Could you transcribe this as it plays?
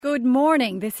Good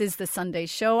morning. This is the Sunday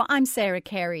Show. I'm Sarah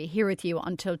Carey, here with you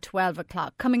until 12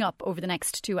 o'clock. Coming up over the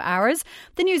next 2 hours,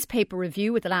 the newspaper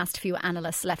review with the last few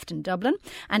analysts left in Dublin,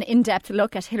 an in-depth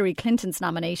look at Hillary Clinton's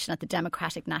nomination at the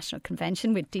Democratic National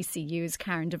Convention with DCU's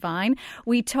Karen Devine.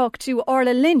 We talk to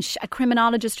Orla Lynch, a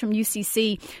criminologist from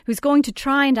UCC, who's going to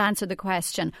try and answer the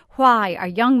question, why are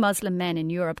young Muslim men in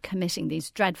Europe committing these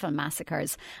dreadful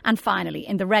massacres? And finally,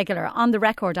 in the regular On the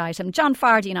Record item, John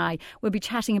Fardy and I will be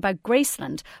chatting about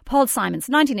Graceland, Paul Simon's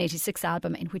 1986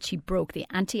 album in which he broke the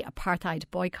anti-apartheid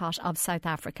boycott of South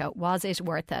Africa. Was it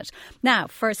worth it? Now,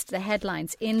 first, the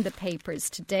headlines in the papers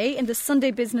today. In the Sunday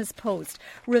Business Post,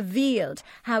 revealed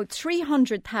how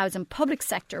 300,000 public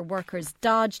sector workers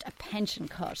dodged a pension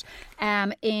cut.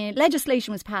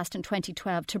 Legislation was passed in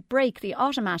 2012 to break the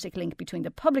automatic link between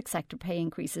the public sector pay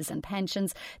increases and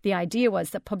pensions. The idea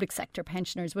was that public sector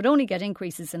pensioners would only get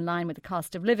increases in line with the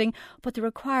cost of living, but the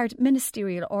required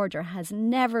ministerial order has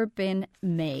never been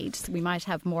made. So we might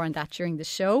have more on that during the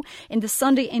show. In the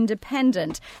Sunday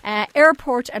Independent,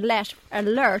 airport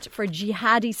alert for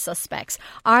jihadi suspects.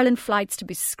 Ireland flights to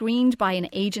be screened by an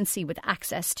agency with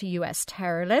access to US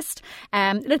terrorists.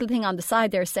 Little thing on the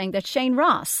side there saying that Shane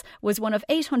Ross was one of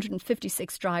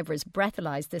 856 drivers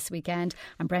breathalyzed this weekend,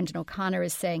 and Brendan O'Connor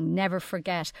is saying never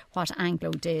forget what Anglo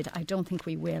did. I don't think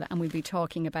we will, and we'll be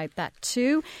talking about that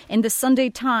too. In the Sunday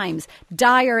Times,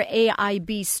 dire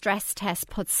AIB stress test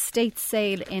puts state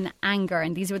sale in anger,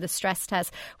 and these were the stress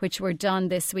tests which were done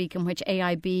this week, in which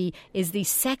AIB is the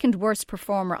second worst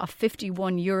performer of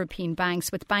 51 European banks,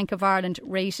 with Bank of Ireland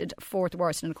rated fourth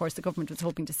worst. And of course the government was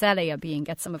hoping to sell AIB and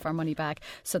get some of our money back,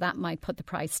 so that might put the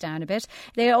price down a bit.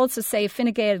 They also say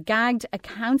Fine Gael gagged a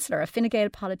councillor. A Fine Gael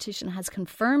politician has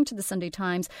confirmed to the Sunday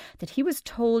Times that he was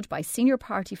told by senior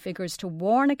party figures to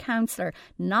warn a councillor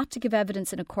not to give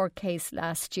evidence in a court case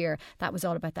last year. That was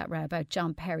all about that row about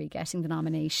John Perry getting the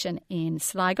nomination in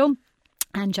Sligo.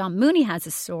 And John Mooney has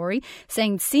a story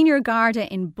saying senior Garda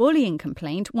in bullying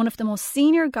complaint. One of the most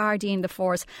senior Gardaí in the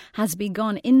force has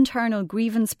begun internal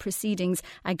grievance proceedings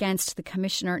against the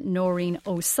Commissioner Noreen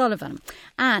O'Sullivan.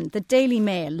 And the Daily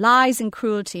Mail, lies and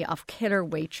cruelty of killer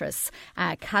waitress,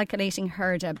 calculating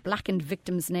her blackened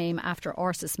victim's name after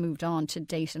Orsis moved on to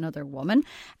date another woman.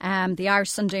 The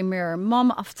Irish Sunday Mirror,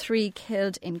 mum of 3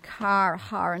 killed in car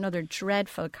horror, another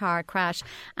dreadful car crash.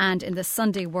 And in the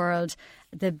Sunday World,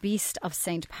 the Beast of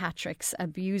St. Patrick's,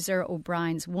 abuser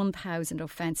O'Brien's 1,000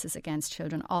 offences against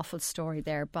children. Awful story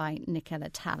there by Nicola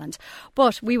Tallant.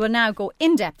 But we will now go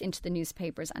in depth into the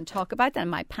newspapers and talk about them.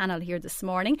 My panel here this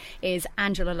morning is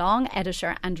Angela Long,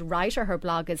 editor and writer. Her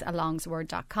blog is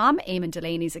alongsword.com. Eamon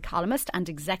Delaney is a columnist and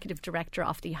executive director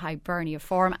of the Hibernia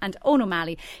Forum. And Eoin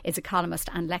O'Malley is a columnist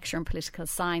and lecturer in political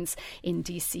science in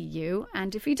DCU.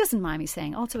 And if he doesn't mind me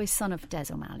saying, also a son of Des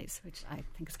O'Malley's, which I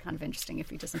think is kind of interesting if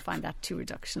he doesn't find that too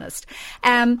reductionist.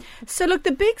 So look,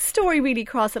 the big story really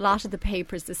across a lot of the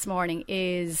papers this morning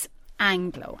is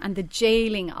Anglo and the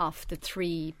jailing of the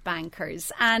 3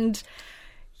 bankers. And,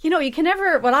 you know, I can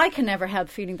never help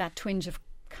feeling that twinge of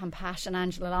compassion,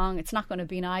 Angela Long. It's not going to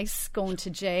be nice going to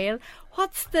jail.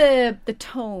 What's the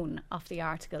tone of the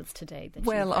articles today?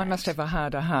 Well, I must have a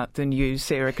harder heart than you,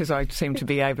 Sarah, because I seem to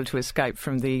be able to escape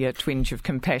from the twinge of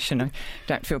compassion. I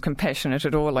don't feel compassionate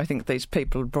at all. I think these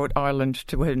people brought Ireland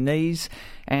to her knees,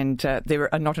 and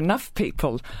there are not enough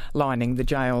people lining the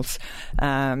jails.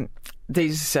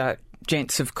 These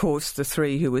gents, of course, the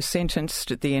 3 who were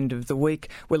sentenced at the end of the week,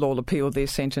 will all appeal their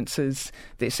sentences.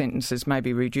 Their sentences may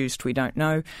be reduced, we don't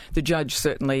know. The judge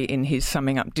certainly, in his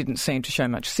summing up, didn't seem to show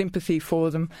much sympathy for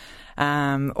them,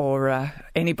 or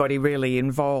anybody really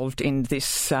involved in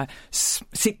this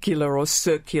secular or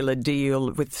circular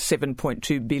deal with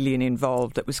 7.2 billion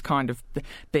involved that was kind of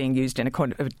being used in a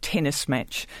kind of a tennis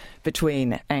match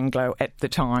between Anglo at the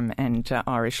time and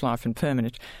Irish Life and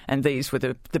Permanent. And these were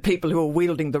the people who were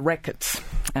wielding the rackets,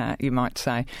 you might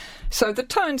say. So the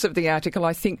tones of the article,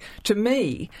 I think, to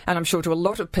me, and I'm sure to a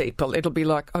lot of people, it'll be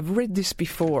like, I've read this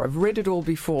before, I've read it all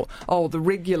before. Oh, the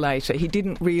regulator, he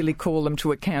didn't really call them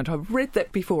to account. I've read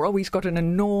that before. Oh, he's got an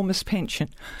enormous pension.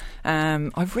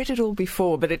 I've read it all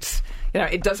before, but it's,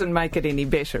 it doesn't make it any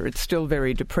better. It's still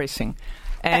very depressing.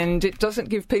 And it doesn't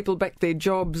give people back their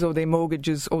jobs or their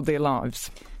mortgages or their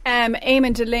lives.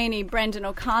 Eamon Delaney, Brendan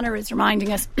O'Connor is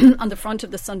reminding us on the front of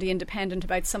the Sunday Independent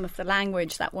about some of the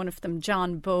language that one of them,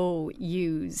 John Bowe,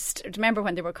 used. Remember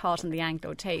when they were caught on the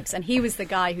Anglo tapes? And he was the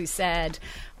guy who said,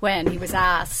 when he was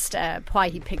asked why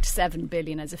he picked 7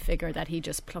 billion as a figure, that he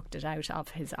just plucked it out of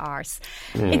his arse.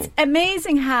 It's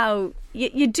amazing how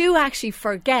you do actually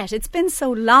forget. It's been so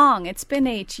long. It's been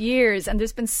 8 years, and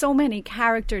there's been so many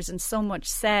characters and so much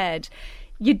said.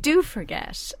 You do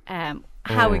forget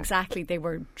how exactly they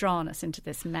were drawing us into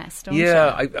this mess, don't you?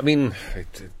 Yeah, I mean,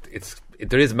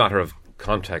 there is a matter of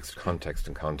context.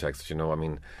 You know, I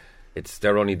mean,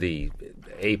 they're only the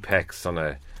apex on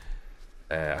a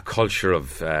culture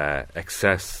of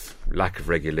excess, lack of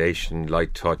regulation,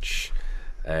 light touch.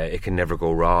 It can never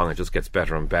go wrong. It just gets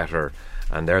better and better.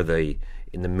 And they're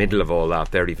in the middle of all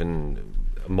that. They're even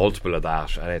a multiple of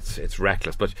that, and it's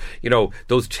reckless. But you know,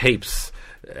 those tapes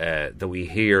that we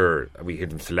hear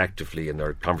them selectively in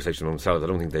their conversations with themselves. I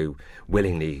don't think they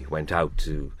willingly went out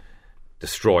to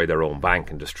destroy their own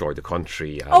bank and destroy the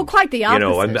country. And, quite the opposite.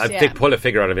 You know, and they pull a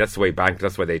figure out of it. That's the way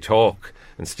that's the way they talk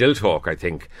and still talk, I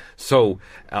think. So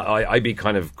I'd be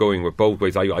kind of going with both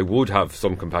ways. I would have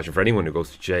some compassion for anyone who goes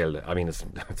to jail. I mean,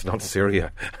 it's not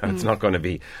Syria. It's not going to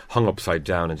be hung upside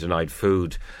down and denied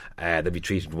food. They'll be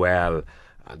treated well.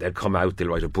 They'll come out, they'll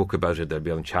write a book about it, they'll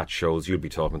be on chat shows, you'll be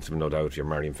talking to them, no doubt, you're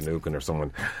Marion Finucane or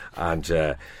someone. And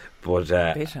so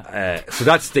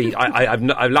that's the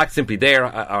I've lacked simply there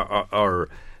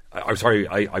I'm sorry,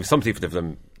 I've sympathy for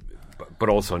them, but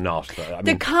also not. I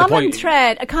mean, a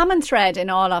common thread in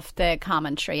all of the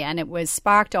commentary, and it was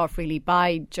sparked off really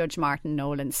by Judge Martin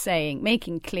Nolan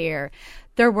making clear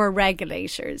there were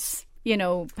regulators. You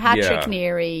know, Patrick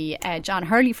Neary, John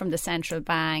Hurley from the Central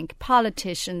Bank,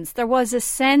 politicians. There was a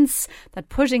sense that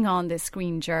putting on this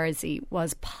green jersey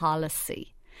was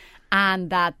policy,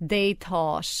 and that they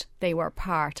thought they were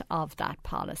part of that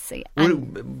policy.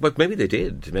 But maybe they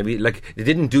did. Maybe they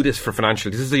didn't do this for financial.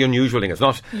 This is the unusual thing. It's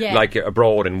not like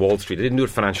abroad in Wall Street. They didn't do it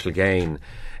for financial gain.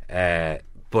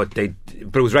 But it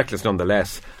was reckless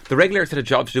nonetheless. The regulators had a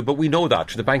job to do, but we know that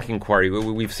through the banking inquiry.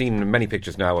 We've seen many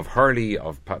pictures now of Hurley,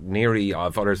 of Neary,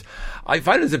 of others. I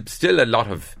find there's still a lot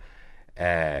of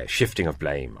shifting of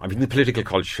blame. I mean, the political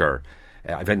culture,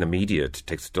 I find the media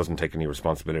doesn't take any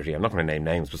responsibility. I'm not going to name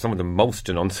names, but some of the most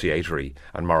denunciatory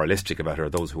and moralistic about it are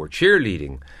those who are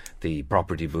cheerleading the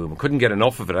property boom, couldn't get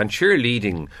enough of it, and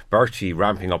cheerleading Bertie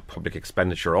ramping up public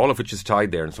expenditure, all of which is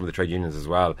tied there, and some of the trade unions as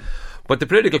well. But the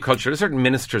political culture, there's certain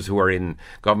ministers who were in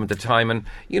government at the time, and,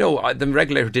 you know, the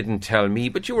regulator didn't tell me,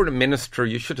 but you were a minister,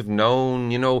 you should have known,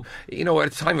 you know, at a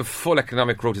time of full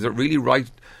economic growth, is it really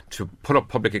right to put up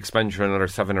public expenditure another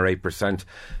 7 or 8%?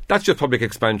 That's just public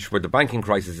expenditure, where the banking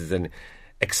crisis is an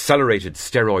accelerated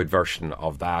steroid version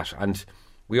of that, and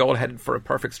we all headed for a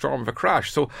perfect storm of a crash.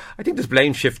 So I think there's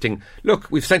blame shifting. Look,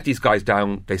 we've sent these guys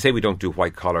down. They say we don't do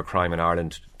white collar crime in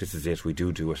Ireland. This is it. We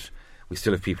do it. We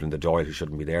still have people in the Dáil who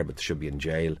shouldn't be there, but they should be in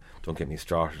jail. Don't get me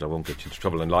started. I won't get you into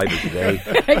trouble in libel today.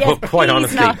 Yes, but quite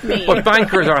honestly, but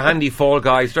bankers are handy fall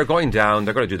guys. They're going down.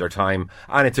 They're going to do their time,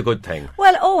 and it's a good thing.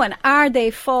 Well, Eoin, are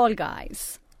they fall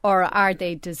guys? Or are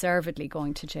they deservedly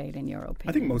going to jail, in your opinion?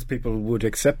 I think most people would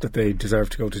accept that they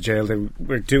deserve to go to jail. They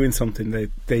were doing something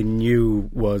that they knew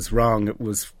was wrong. It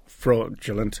was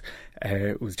fraudulent.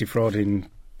 It was defrauding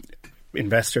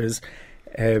investors.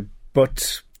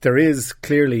 But there is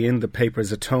clearly in the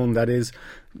papers a tone that is,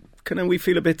 we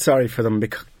feel a bit sorry for them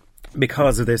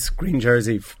because of this green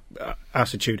jersey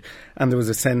attitude. And there was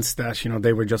a sense that,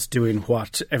 they were just doing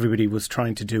what everybody was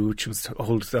trying to do, which was to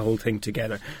hold the whole thing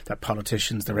together. That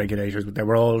politicians, the regulators, they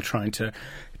were all trying to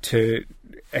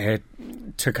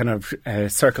kind of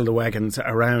circle the wagons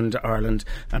around Ireland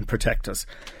and protect us.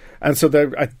 And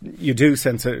so you do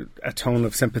sense a tone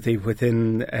of sympathy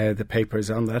within the papers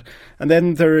on that. And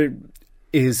then there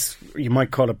is, you might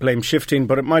call it blame shifting,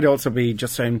 but it might also be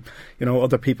just saying,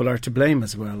 other people are to blame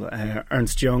as well.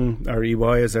 Ernst Young, or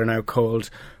EY as they're now called,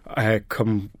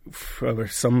 come for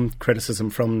some criticism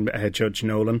from Judge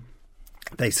Nolan.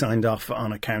 They signed off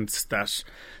on accounts that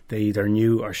they either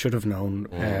knew or should have known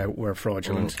were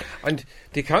fraudulent. And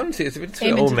the accountancy is a bit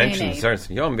old mention Ernst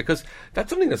Young, because that's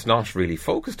something that's not really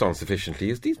focused on sufficiently,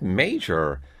 is these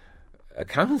major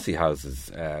accountancy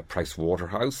houses, Price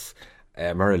Waterhouse,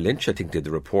 Merrill Lynch, I think, did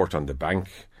the report on the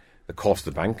cost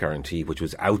of the bank guarantee, which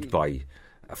was out by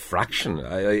a fraction.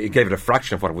 It gave it a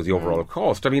fraction of what was the overall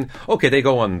cost. I mean, OK, they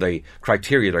go on the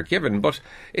criteria they're given, but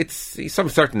it's some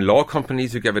certain law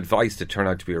companies who give advice that turn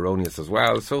out to be erroneous as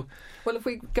well. So, well, if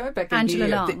we go back a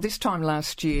year, this time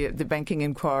last year, the banking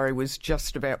inquiry was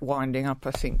just about winding up,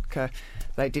 I think.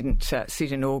 They didn't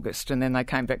sit in August, and then they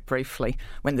came back briefly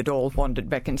when the Dáil wandered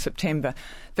back in September.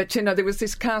 But, there was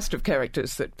this cast of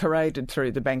characters that paraded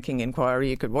through the banking inquiry.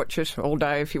 You could watch it all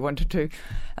day if you wanted to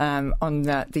on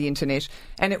the internet.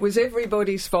 And it was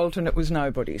everybody's fault and it was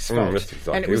nobody's fault.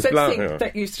 Exactly. And it was that thing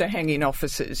that used to hang in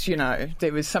offices,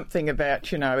 There was something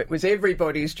about, it was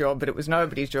everybody's job, but it was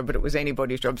nobody's job, but it was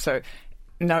anybody's job. So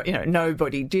no,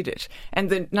 nobody did it. And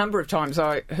the number of times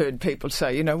I heard people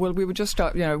say, well, we were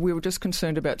just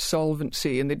concerned about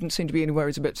solvency, and there didn't seem to be any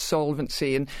worries about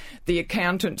solvency, and the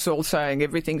accountants all saying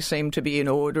everything seemed to be in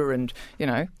order, and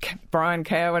Brian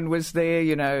Cowan was there,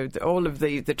 all of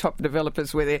the top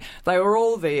developers were there. They were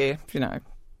all there,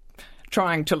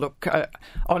 trying to look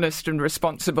honest and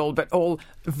responsible, but all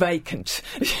vacant.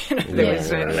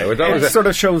 It sort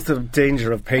of shows the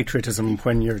danger of patriotism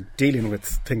when you're dealing with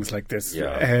things like this.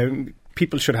 Yeah.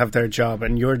 People should have their job,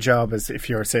 and your job is, if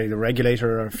you're, say, the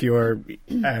regulator or if you're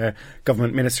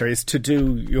government minister, is to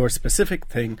do your specific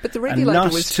thing. But the regulator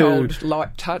was told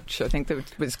light touch. I think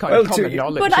that was kind of common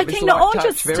knowledge. But I think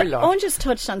Eoin just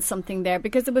touched on something there,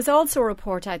 because there was also a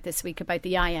report out this week about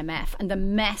the IMF and the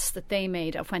mess that they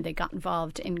made of when they got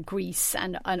involved in Greece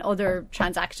and other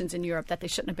transactions in Europe that they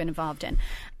shouldn't have been involved in.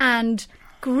 And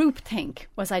groupthink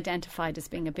was identified as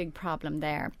being a big problem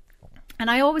there. And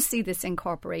I always see this in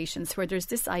corporations where there's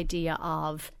this idea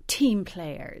of team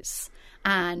players.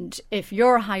 And if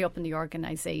you're high up in the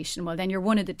organisation, well, then you're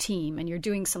one of the team and you're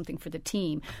doing something for the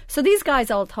team. So these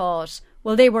guys all thought,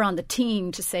 well, they were on the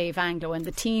team to save Anglo and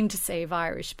the team to save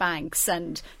Irish banks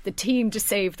and the team to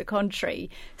save the country.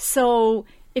 So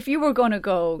if you were going to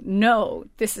go, no,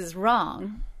 this is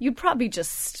wrong, you'd probably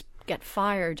just get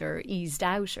fired or eased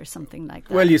out or something like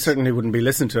that. Well, you certainly wouldn't be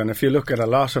listened to. And if you look at a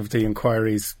lot of the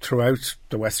inquiries throughout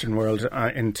the Western world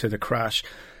into the crash,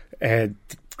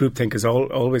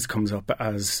 groupthink always comes up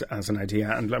as an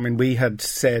idea. And I mean, we had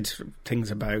said things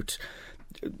about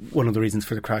one of the reasons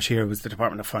for the crash here was the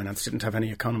Department of Finance didn't have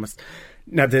any economists.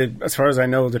 Now, as far as I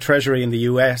know, the Treasury in the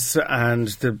US and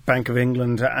the Bank of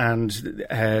England and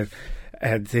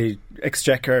the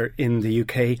Exchequer in the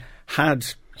UK had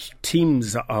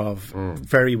teams of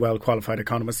very well qualified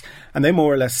economists, and they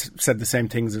more or less said the same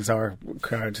things as our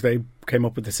crowd. They came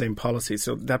up with the same policy,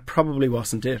 so that probably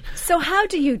wasn't it. So how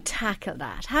do you tackle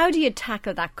that? How do you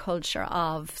tackle that culture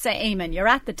of, say, Eamon, you're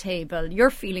at the table,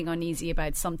 you're feeling uneasy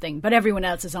about something, but everyone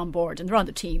else is on board and they're on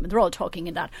the team and they're all talking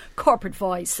in that corporate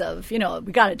voice of, we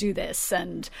got to do this,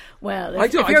 and, well,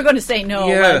 if you're going to say no,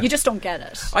 well, you just don't get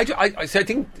it. I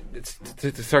think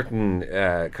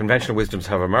certain conventional wisdoms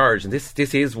have emerged, and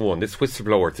this is one, this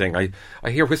whistleblower thing. I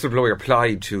hear whistleblower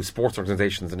applied to sports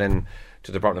organisations and then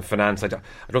to the Department of Finance. I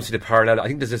don't see the parallel. I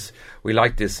think we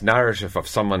like this narrative of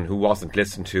someone who wasn't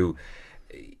listened to.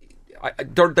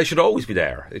 They should always be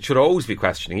there. It should always be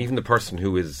questioning, even the person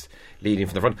who is leading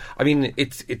from the front. I mean,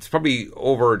 it's probably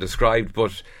over-described,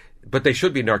 but they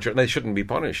should be nurtured and they shouldn't be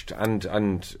punished,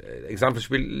 and examples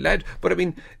should be led. But I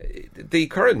mean, the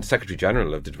current Secretary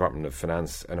General of the Department of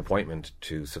Finance, an appointment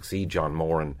to succeed John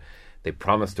Moran, they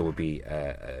promised there would be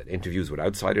interviews with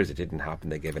outsiders. It didn't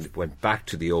happen. It went back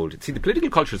to the old. See, the political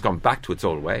culture has gone back to its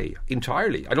old way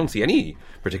entirely. I don't see any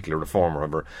particular reform or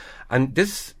whatever. And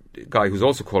this guy, who's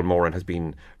also called Moran, has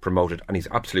been promoted, and he's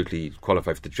absolutely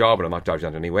qualified for the job, and I'm not doubting that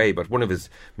in any way. But one of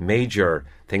his major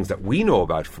things that we know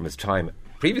about from his time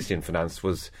previously in finance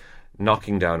was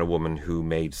knocking down a woman who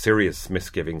made serious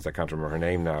misgivings. I can't remember her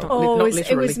name now. Oh,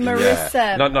 it was Marissa.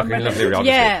 Yeah. Not literally, obviously.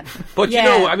 Yeah. But,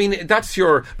 I mean,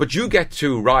 but you get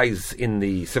to rise in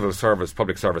the civil service,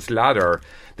 public service ladder.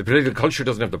 The political culture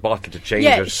doesn't have the bottle to change it.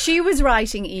 Yeah, she was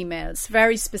writing emails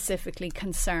very specifically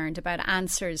concerned about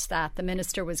answers that the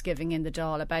minister was giving in the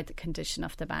Dáil about the condition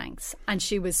of the banks. And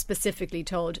she was specifically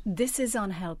told, this is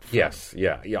unhelpful. Yes,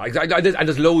 yeah. And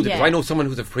there's loads of it. I know someone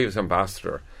who's a previous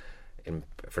ambassador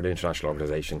for the international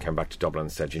organisation came back to Dublin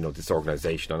and said, this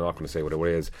organisation, I'm not going to say what it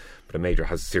is, but a major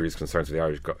has serious concerns with the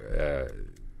Irish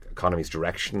economy's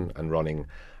direction and running,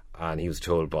 and he was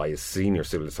told by a senior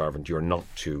civil servant,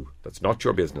 that's not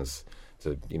your business.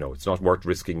 So, it's not worth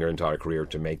risking your entire career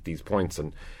to make these points.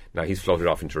 And now he's floated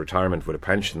off into retirement with a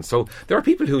pension. So there are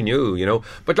people who knew,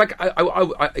 but like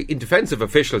I in defence of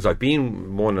officials, I've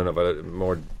been one of a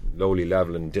more lowly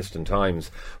level in distant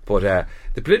times, but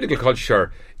the political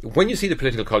culture, when you see the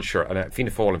political culture, and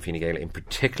Fianna Fáil and Fine Gael in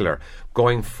particular,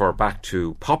 going back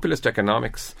to populist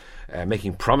economics,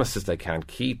 making promises they can't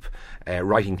keep,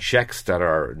 writing cheques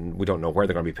that we don't know where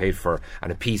they're going to be paid for,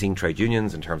 and appeasing trade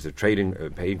unions in terms of trading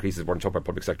pay increases. We're talking about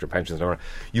public sector pensions.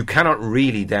 You cannot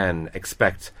really then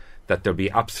expect that there'll be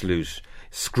absolute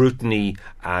scrutiny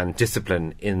and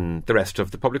discipline in the rest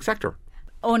of the public sector.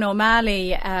 Owen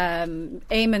O'Malley,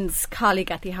 Eamon's colleague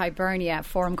at the Hibernia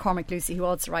Forum, Cormac Lucy, who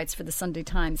also writes for the Sunday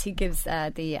Times, he gives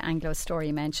the Anglo story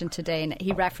you mentioned today, and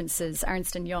he references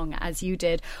Ernst & Young, as you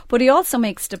did. But he also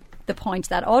makes the point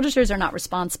that auditors are not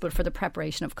responsible for the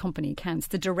preparation of company accounts.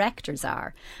 The directors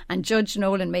are. And Judge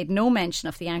Nolan made no mention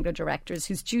of the Anglo directors,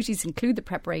 whose duties include the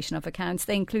preparation of accounts.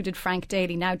 They included Frank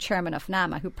Daly, now chairman of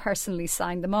NAMA, who personally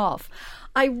signed them off.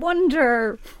 I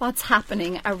wonder what's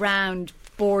happening around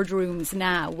boardrooms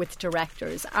now with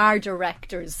directors. Are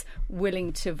directors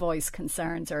willing to voice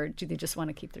concerns, or do they just want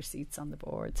to keep their seats on the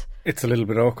board? It's a little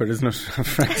bit awkward, isn't it?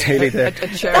 Frank Daly there.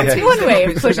 That's one way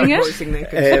of putting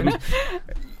it.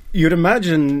 You'd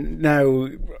imagine now,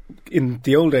 in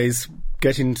the old days,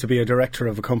 getting to be a director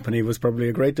of a company was probably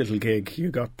a great little gig. You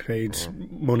got paid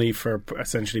money for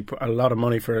essentially a lot of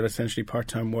money for essentially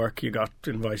part-time work. You got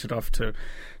invited off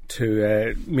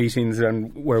to meetings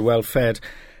and were well fed.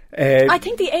 I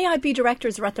think the AIB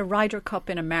directors were at the Ryder Cup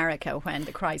in America when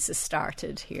the crisis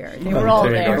started here. They were all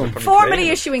there, formally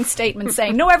issuing statements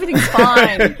saying, no, everything's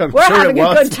fine. We're having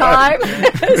a good time.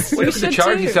 Well, look at the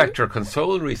charity sector,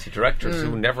 console recent directors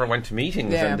who never went to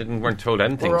meetings and weren't told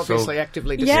anything. Or obviously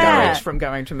actively discouraged from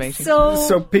going to meetings.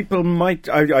 So people might,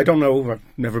 I don't know, I've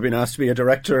never been asked to be a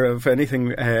director of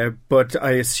anything, but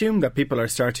I assume that people are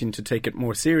starting to take it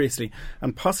more seriously.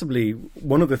 And possibly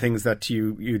one of the things that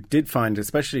you did find,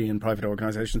 especially in private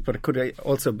organisations, but it could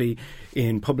also be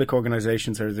in public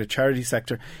organisations or the charity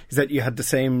sector, is that you had the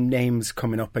same names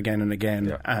coming up again and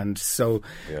again. And so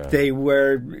they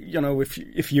were,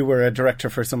 if you were a director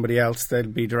for somebody else, they'll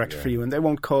be director for you, and they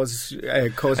won't cause you any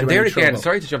there again, trouble.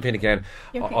 sorry to jump in again,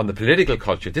 on the political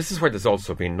culture, this is where there's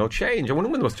also been no change. And one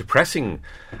of the most depressing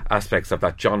aspects of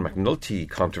that John McNulty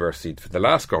controversy for the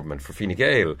last government, for Fine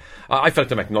Gael, I felt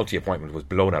the McNulty appointment was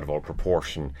blown out of all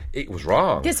proportion. It was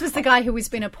wrong. This was the guy who was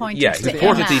being appointed he's to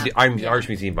reportedly the Irish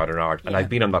Museum of Modern Art, and I've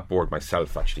been on that board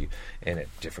myself, actually, in a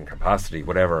different capacity,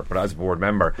 whatever, but as a board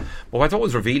member. But what I thought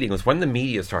was revealing was when the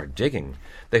media started digging,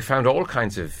 they found all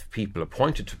kinds of people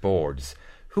appointed to boards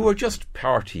who were just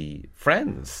party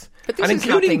friends. But this is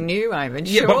nothing new, Eamon.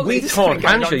 Yeah, but we thought,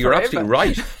 Angela, you're absolutely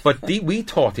right, but we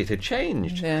thought it had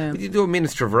changed. The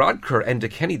Minister of Rodker, Enda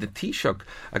Kenny, the Taoiseach,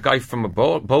 a guy from a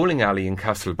bowling alley in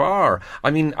Castlebar.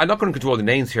 I mean, I'm not going to go to all the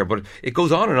names here, but it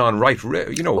goes on and on, right,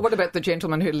 Well, what about the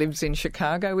gentleman who lives in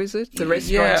Chicago, is it? The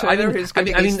restaurateur who's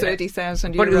getting his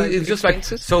 €30,000 but it's just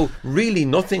expenses? So really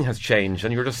nothing has changed,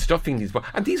 and you're just stuffing these.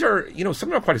 And these are, some of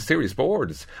them are quite serious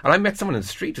boards. And I met someone in the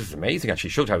street, this is amazing,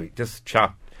 actually, showed how this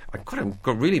chap, I'm going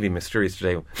to really be mysterious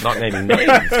today, not naming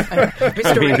names.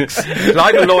 A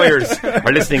lot of lawyers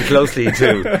are listening closely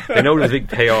to. They know there's a big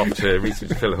payoff to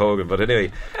research Phil Hogan. But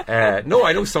anyway, no,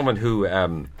 I know someone who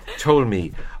told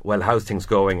me, well, how's things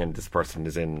going? And this person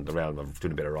is in the realm of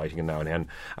doing a bit of writing and now and then.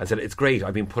 And said, it's great.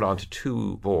 I've been put onto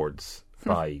 2 boards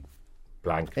by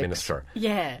blank minister,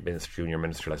 junior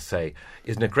minister, let's say.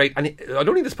 Isn't it great? And I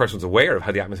don't think this person was aware of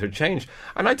how the atmosphere changed.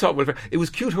 And I thought, well, it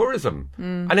was cute tourism,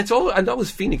 and that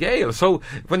was Fine Gael. So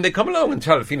when they come along and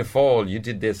tell Fianna Fáil, you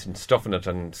did this and stuffing it,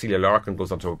 and Celia Larkin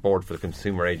goes onto a board for the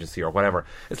consumer agency or whatever,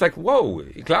 it's like, whoa,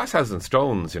 glass houses and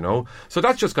stones, So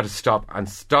that's just got to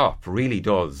stop, really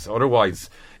does. Otherwise,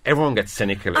 everyone gets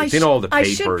cynical. It's in all the papers.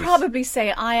 I should probably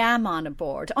say I am on a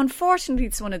board. Unfortunately,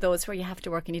 it's one of those where you have to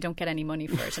work and you don't get any money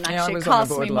for it, and actually it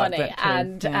costs me money.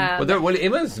 And well,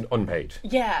 Eamon's unpaid.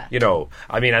 Yeah,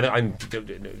 I mean, I'm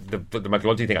the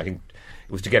McNulty thing. I think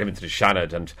it was to get him into the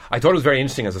Shannon, and I thought it was very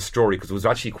interesting as a story because it was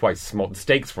actually quite small. The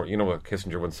stakes were, what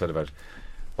Kissinger once said about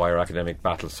why are academic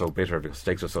battles so bitter because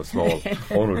stakes are so small.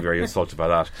 Owen would be very insulted by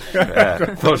that.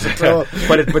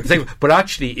 But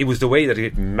actually, it was the way that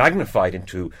it magnified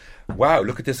into, wow,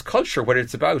 look at this culture, what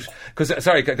it's about. Because,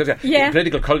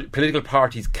 political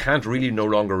parties can't really no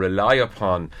longer rely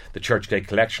upon the Church Day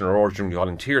collection or ordinary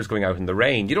volunteers going out in the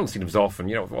rain. You don't see them as often,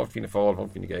 vote Fianna Fáil,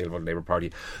 vote Fine Gael, vote Labour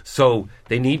Party. So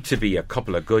they need to be a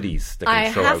couple of goodies that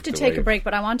can throw out. I have to take a break,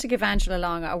 but I want to give Angela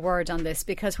Long a word on this,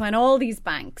 because when all these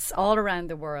banks all around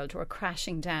the world were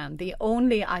crashing down, the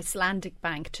only Icelandic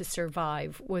bank to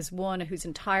survive was one whose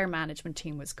entire management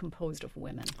team was composed of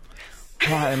women.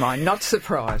 Why am I not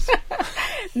surprised?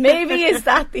 Maybe is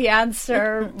that the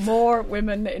answer? More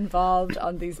women involved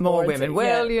on these more boards?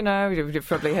 Well, you've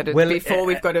probably had it before.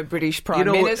 We've got a British Prime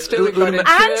Minister. We've got a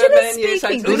German.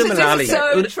 Speaking. This is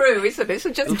so true, isn't it? This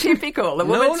is just typical. The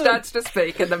woman starts to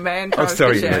speak and the man tries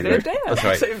to shout it down.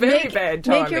 It's a very bad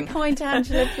timing. Make your point,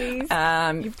 Angela, please.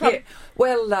 I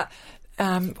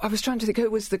was trying to think, who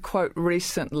was the quote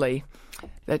recently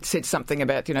that said something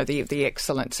about, the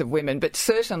excellence of women, but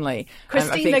certainly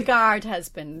Christine Lagarde has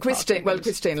been Christine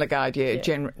Lagarde,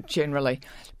 generally,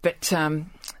 but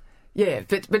Yeah,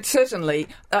 but certainly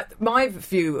my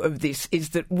view of this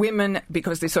is that women,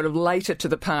 because they're sort of later to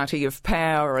the party of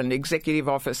power and executive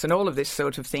office and all of this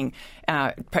sort of thing,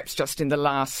 perhaps just in the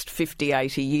last 50,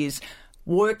 80 years,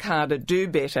 work harder, do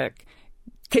better,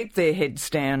 keep their heads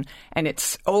down. And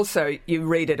it's also, you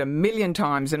read it a million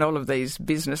times in all of these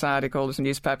business articles,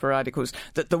 newspaper articles,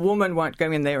 that the woman won't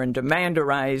go in there and demand a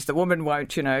raise. The woman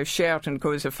won't, shout and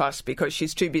cause a fuss because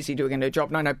she's too busy doing her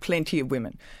job. No, plenty of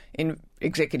women in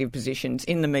executive positions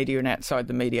in the media and outside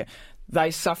the media.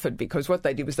 They suffered because what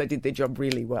they did was they did their job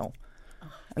really well.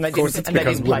 And they of course, didn't, it's and because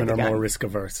they didn't play women the are game. more risk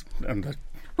averse.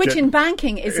 Which in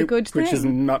banking is a good thing. Which is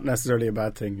not necessarily a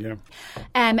bad thing, yeah.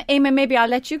 Eamon, maybe I'll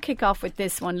let you kick off with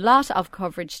this one. Lot of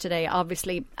coverage today,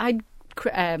 obviously. I'd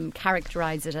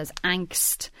characterise it as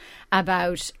angst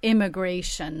about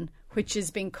immigration, which is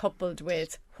being coupled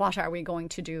with what are we going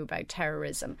to do about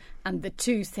terrorism? And the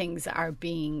two things are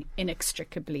being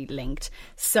inextricably linked.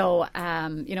 So,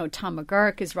 Tom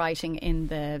McGurk is writing in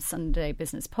the Sunday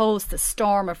Business Post, the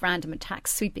storm of random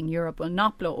attacks sweeping Europe will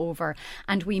not blow over,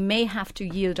 and we may have to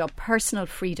yield up personal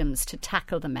freedoms to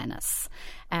tackle the menace.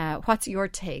 What's your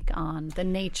take on the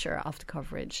nature of the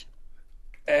coverage?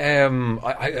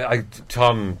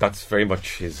 Tom, that's very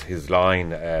much his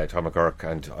line, Tom McGurk,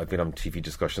 and I've been on TV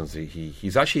discussions.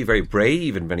 He's actually very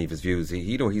brave in many of his views.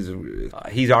 He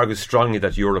argues strongly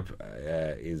that Europe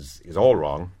is all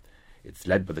wrong. It's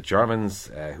led by the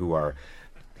Germans, who are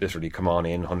literally come on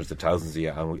in hundreds of thousands of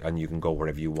you, and you can go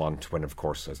wherever you want. When of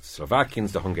course the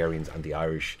Slovakians, the Hungarians, and the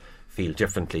Irish feel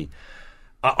differently.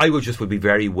 I would be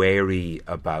very wary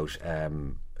about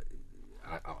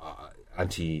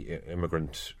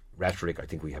anti-immigrant rhetoric. I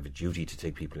think we have a duty to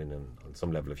take people in on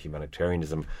some level of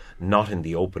humanitarianism, not in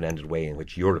the open-ended way in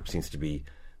which Europe seems to be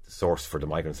the source for the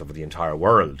migrants of the entire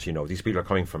world. These people are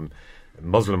coming from a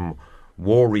Muslim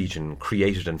war region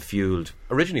created and fueled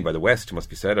originally by the West, it must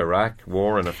be said, Iraq,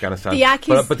 war and Afghanistan,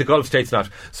 but the Gulf states not.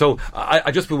 So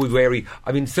I just would be wary.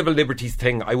 I mean, civil liberties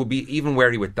thing, I would be even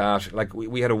wary with that. Like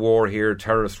we had a war here,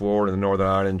 terrorist war in Northern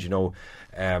Ireland,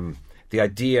 the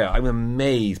idea, I'm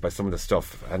amazed by some of the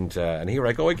stuff, and here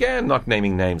I go again, not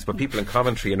naming names, but people in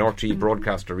commentary, an RTE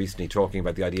broadcaster recently talking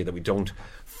about the idea that we don't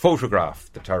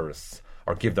photograph the terrorists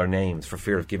or give their names for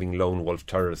fear of giving lone wolf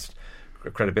terrorist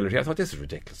credibility. I thought, this is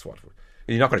ridiculous. What?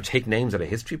 You're not going to take names out of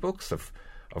history books of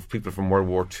people from World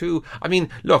War II? I mean,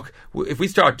 look, if we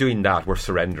start doing that, we're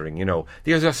surrendering,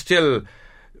 These are still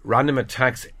random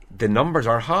attacks. The numbers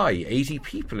are high, 80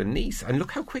 people in Nice, and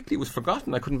look how quickly it was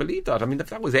forgotten. I couldn't believe that. I mean,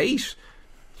 that was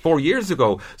 4 years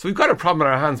ago. So we've got a problem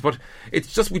in our hands, but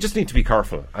it's just we just need to be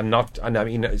careful and not. And I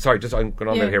mean, sorry, just I'm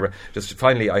going on there here. But just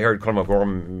finally, I heard Colm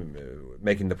O'Gorman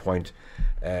making the point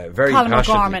very Colm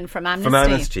passionately O'Gorman from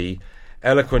Amnesty,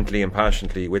 eloquently and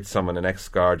passionately with someone, an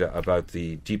ex-Garda, about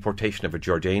the deportation of a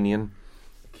Jordanian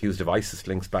accused of ISIS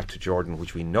links back to Jordan,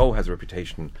 which we know has a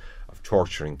reputation of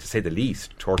torturing, to say the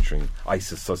least, torturing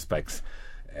ISIS suspects.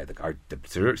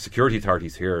 The security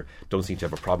authorities here don't seem to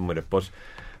have a problem with it, but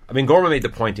I mean, Gorman made the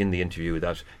point in the interview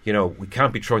that, we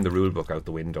can't be throwing the rule book out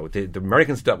the window. The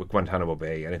Americans dealt with Guantanamo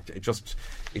Bay, and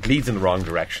it leads in the wrong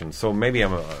direction. So maybe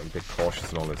I'm a bit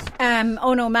cautious in all this.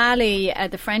 Eoin O'Malley,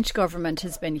 the French government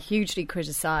has been hugely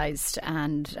criticised,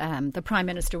 and the Prime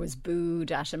Minister was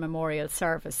booed at a memorial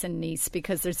service in Nice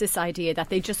because there's this idea that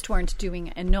they just weren't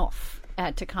doing enough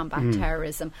to combat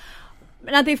terrorism.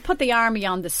 Now, they've put the army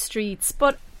on the streets,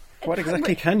 but what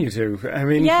exactly can you do? I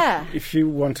mean, if you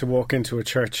want to walk into a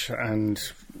church and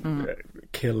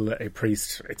kill a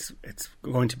priest, it's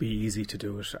going to be easy to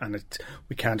do it, and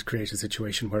we can't create a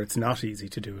situation where it's not easy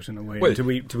to do it in a way. Well, do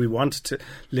we want to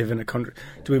live in a country?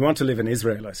 Do we want to live in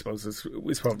Israel? I suppose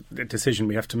is what the decision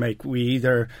we have to make. We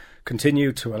either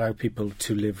continue to allow people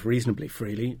to live reasonably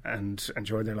freely and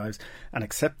enjoy their lives, and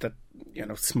accept that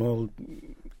small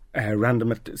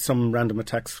random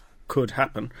attacks could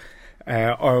happen.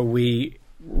 Or we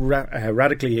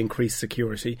radically increase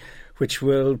security, which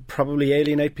will probably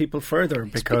alienate people further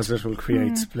because it will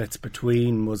create splits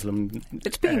between Muslim.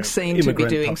 It's being seen to be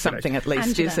doing something, at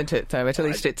least, isn't it? Though, at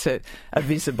least it's a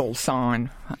visible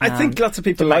sign. I think lots of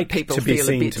people like people to be feel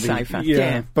seen a bit to be safer.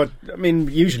 Yeah, but I mean,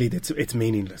 usually it's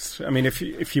meaningless. I mean,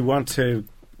 if you want to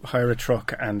hire a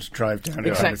truck and drive down.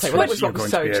 Exactly. Well, that was what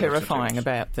was so terrifying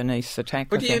about the Nice attack.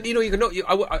 But I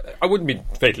wouldn't be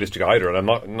fatalistic either, and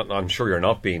I'm sure you're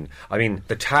not being. I mean,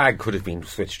 the tag could have been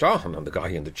switched on the guy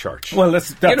in the church. Well,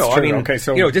 that's true. I mean, okay,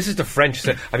 so this is the French.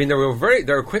 I mean, they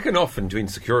were quick enough in doing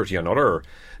security on other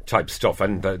type stuff,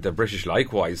 and the British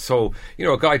likewise. So,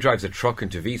 a guy drives a truck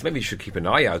into V's, maybe you should keep an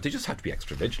eye out. They just have to be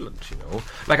extra vigilant,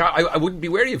 Like, I wouldn't be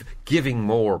wary of giving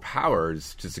more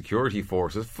powers to security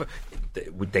forces.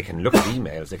 They can look at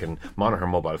emails, they can monitor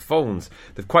mobile phones.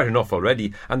 They've quite enough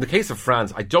already. And the case of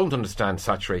France, I don't understand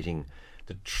saturating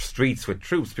the streets with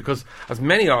troops, because as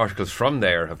many articles from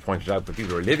there have pointed out, that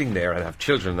people who are living there and have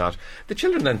children, that the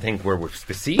children then think we're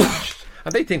besieged,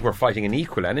 and they think we're fighting an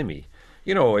equal enemy.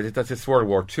 That's World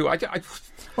War II.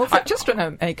 Just on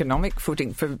an economic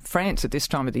footing for France at this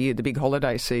time of the year, the big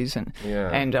holiday season,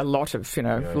 and a lot of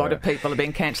people have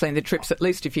been cancelling their trips. At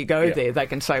least if you go there, they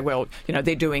can say, well,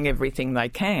 they're doing everything they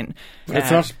can.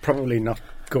 It's probably not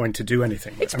going to do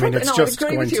anything. It's just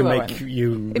going to make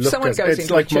you if look as it's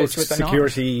like most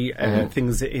security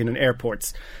things in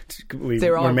airports.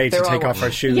 We're made to take off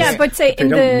our shoes. Yeah, but say they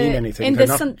don't mean anything. They're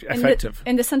not effective.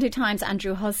 In the Sunday Times,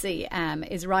 Andrew Hussey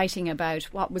is writing about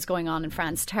what was going on in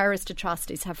France. Terrorist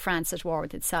atrocities have France at war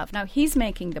with itself. Now, he's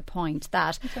making the point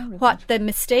that what the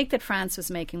mistake that France was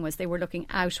making was they were looking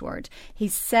outward. He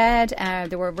said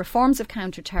there were reforms of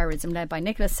counter-terrorism led by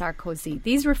Nicolas Sarkozy.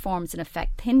 These reforms, in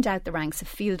effect, thinned out the ranks of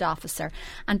field officer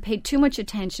and paid too much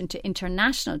attention to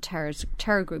international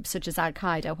terror groups such as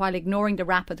Al-Qaeda, while ignoring the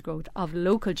rapid growth of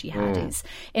local jihadis.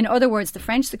 In other words, the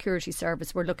French security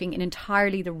service were looking in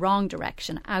entirely the wrong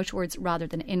direction, outwards rather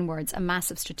than inwards, a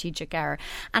massive strategic error.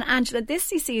 And Angela,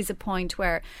 this you see is a point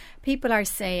where people are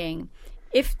saying,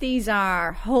 if these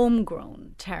are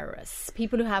homegrown terrorists,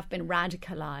 people who have been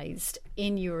radicalised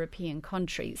in European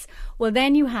countries, well,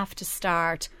 then you have to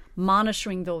start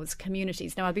monitoring those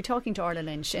communities. Now, I'll be talking to Orla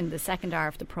Lynch in the second hour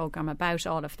of the programme about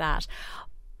all of that.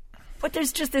 But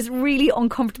there's just this really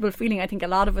uncomfortable feeling I think a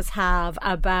lot of us have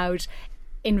about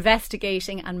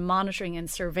investigating and monitoring and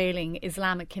surveilling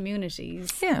Islamic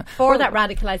communities for that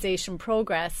radicalisation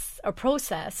process.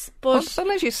 But so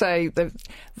as you say,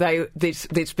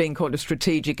 this being called a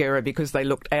strategic error because they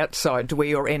looked outside to where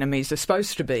your enemies are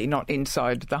supposed to be, not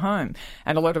inside the home.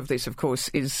 And a lot of this, of course,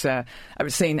 is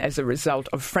seen as a result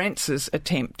of France's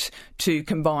attempt to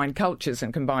combine cultures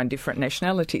and combine different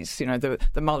nationalities. The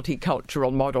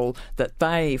multicultural model that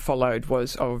they followed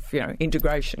was of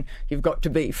integration. You've got to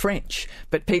be French.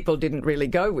 But people didn't really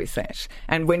go with that.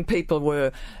 And when people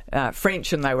were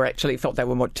French and they were actually felt they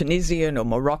were more Tunisian or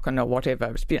Moroccan or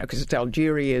whatever, because it's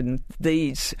Algerian,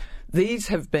 these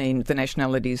have been the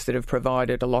nationalities that have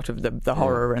provided a lot of the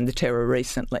horror and the terror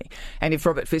recently. And if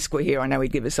Robert Fisk were here, I know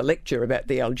he'd give us a lecture about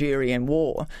the Algerian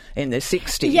War in the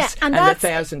 60s and the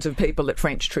thousands of people that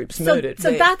French troops murdered.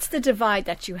 So that's the divide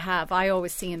that you have, I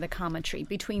always see in the commentary,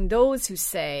 between those who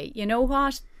say, you know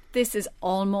what, this is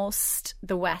almost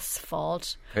the West's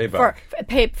fault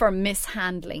for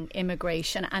mishandling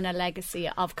immigration and a legacy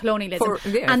of colonialism.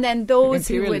 And then those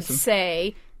who would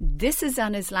say, this is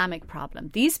an Islamic problem.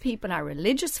 These people are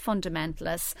religious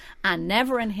fundamentalists, and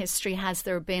never in history has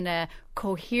there been a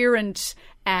coherent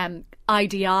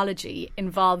ideology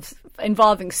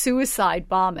involving suicide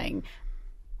bombing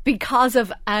because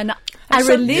of a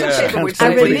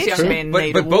religion.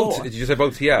 But both, did you say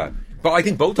both? Yeah. But I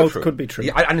think both are true. Could be true.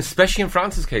 Yeah, and especially in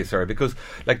France's case, Sarah, because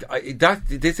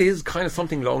this is kind of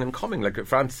something long in coming. Like,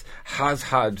 France has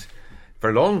had for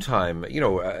a long time,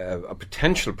 a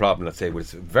potential problem, let's say,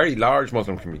 with a very large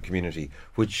Muslim community,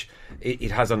 which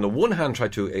it has on the one hand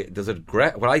tried to,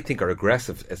 what I think are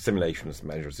aggressive assimilationist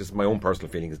measures. This is my own personal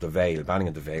feeling, is the veil, banning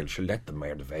of the veil. She'll let them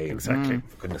wear the veil. Exactly.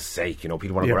 For goodness sake, people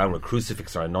want to go around with a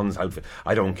crucifix or a nun's outfit.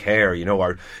 I don't care,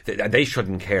 or they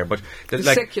shouldn't care. But the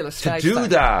secular state, to do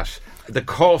that, the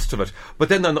cost of it. But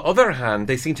then on the other hand,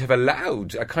 they seem to have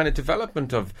allowed a kind of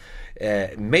development of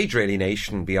major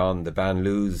alienation beyond the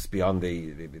banlieues, beyond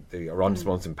the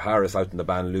arrondissements in Paris, out in the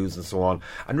banlieues and so on.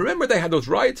 And remember, they had those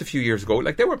riots a few years ago.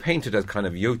 Like, they were painted as kind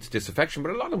of youth disaffection,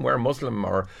 but a lot of them were Muslim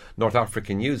or North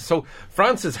African youth. So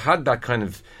France has had that kind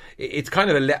of, it's kind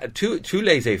of too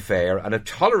laissez-faire, and it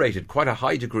tolerated quite a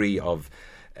high degree of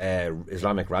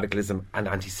Islamic radicalism and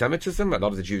anti-Semitism. A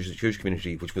lot of the Jewish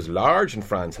community, which was large in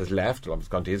France, has left. A lot has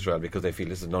gone to Israel because they feel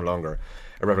this is no longer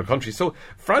a rebel country. So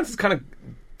France has kind of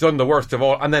done the worst of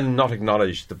all, and then not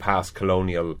acknowledged the past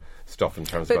colonial stuff in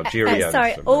terms of Algeria.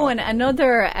 Owen,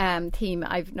 another theme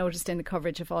I've noticed in the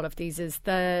coverage of all of these is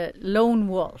the lone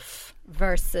wolf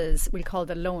versus, we'll call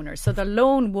the loner. So the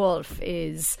lone wolf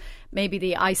is maybe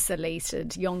the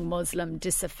isolated young Muslim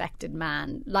disaffected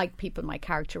man, like people might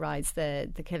characterise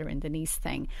the Killer in the Nice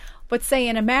thing. But say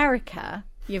in America,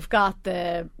 You've got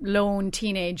the lone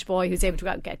teenage boy who's able to go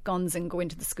out and get guns and go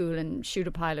into the school and shoot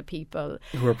a pile of people.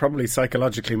 Who are probably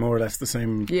psychologically more or less the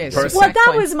same person. Well,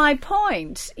 that was my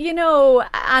point, and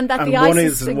that and the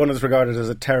ISIS... one is regarded as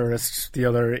a terrorist, the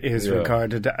other is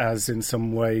regarded as in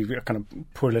some way a kind of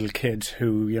poor little kid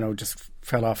who, just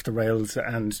fell off the rails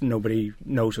and nobody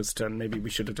noticed, and maybe we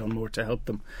should have done more to help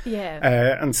them.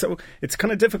 Yeah. And so it's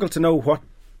kind of difficult to know what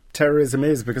terrorism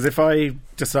is, because if I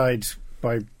decide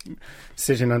by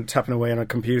sitting and tapping away on a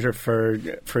computer for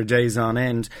days on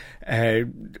end, I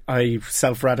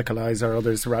self-radicalise, or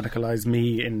others radicalise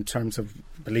me in terms of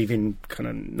believing kind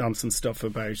of nonsense stuff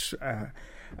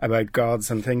about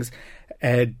gods and things,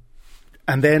 and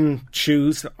then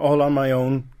choose all on my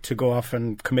own to go off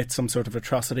and commit some sort of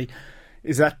atrocity.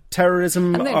 Is that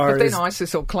terrorism? But then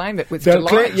ISIS will claim it with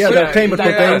delight. They'll claim it, but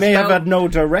they may have had no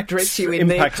direct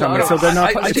impact on it. So they're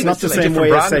not. It's not the same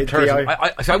way as say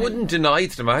I wouldn't deny it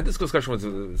to them. I had this discussion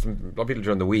with some people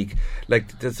during the week.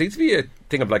 Like, there seems to be a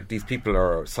thing of like these people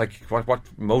are what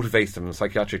motivates them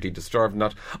psychiatrically disturbed.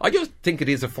 Not. I just think it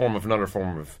is another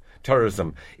form of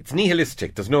terrorism. It's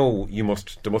nihilistic. There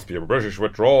must be a British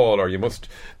withdrawal, or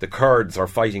the Kurds are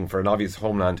fighting for an obvious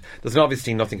homeland. There's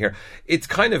obviously nothing here. It's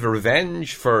kind of a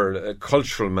revenge for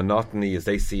cultural monotony, as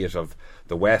they see it, of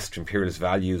the West, imperialist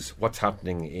values, what's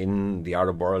happening in the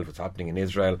Arab world, what's happening in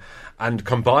Israel, and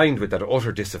combined with that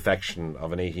utter disaffection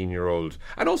of an 18-year-old.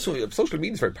 And also, social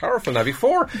media is very powerful now.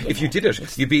 Before, if you did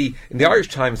it, you'd be in the Irish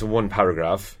Times in one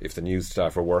paragraph, if the news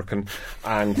staff were working,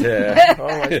 and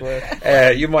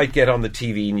you might get on the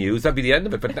TV news. That'd be the end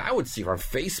of it. But now it's on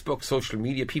Facebook, social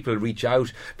media, people reach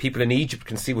out. People in Egypt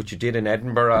can see what you did in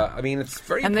Edinburgh. I mean, it's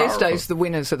very powerful. And these days, the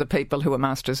winners are the people who are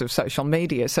masters of social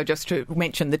media. So just to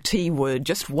mention the T word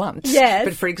just once. Yes.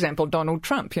 But for example, Donald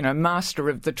Trump, master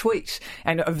of the tweet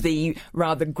and of the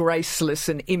rather graceless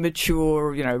and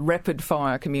immature,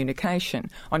 rapid-fire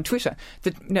communication on Twitter.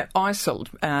 ISIL,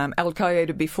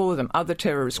 Al-Qaeda before them, other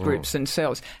terrorist groups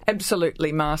themselves,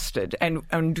 absolutely mastered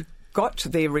and got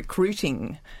their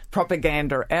recruiting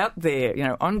propaganda out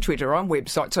there, on Twitter, on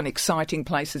websites, on exciting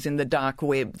places in the dark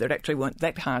web that actually weren't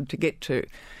that hard to get to.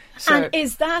 So, and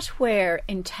is that where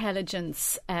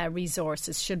intelligence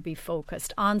resources should be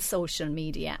focused, on social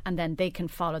media, and then they can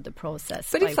follow the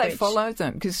process? But if they follow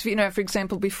them, because, for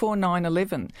example, before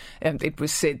 9/11, it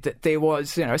was said that there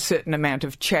was, a certain amount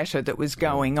of chatter that was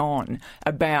going on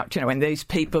about, when these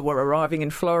people were arriving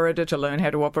in Florida to learn how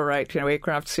to operate,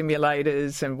 aircraft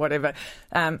simulators and whatever.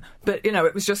 But,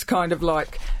 it was just kind of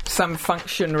like some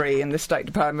functionary in the State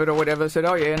Department or whatever said,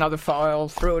 oh, yeah, another file,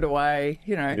 threw it away,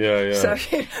 Yeah. So,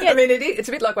 I mean, it's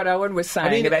a bit like what Owen was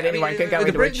saying about anyone can go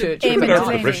into a church.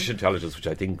 The British intelligence, which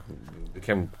I think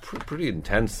became pretty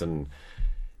intense and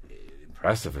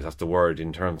impressive, if that's the word,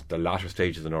 in terms of the latter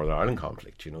stages of the Northern Ireland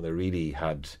conflict. They really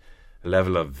had a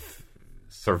level of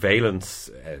surveillance.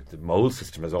 The mole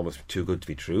system is almost too good to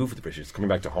be true for the British. It's coming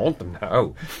back to haunt them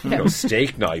now.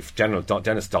 Steak Knife, General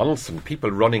Dennis Donaldson,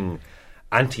 people running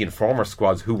anti-informer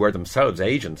squads who were themselves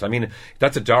agents. I mean,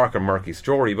 that's a dark and murky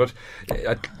story, but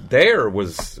there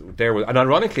was, and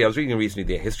ironically, I was reading recently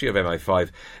the history of MI5.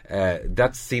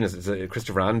 That's seen as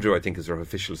Christopher Andrew, I think, is their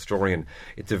official historian.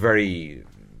 It's a very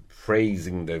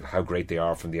praising how great they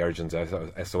are from the Urgent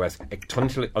SOS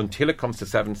until it comes to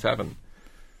 7/7.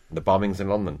 The bombings in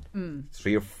London.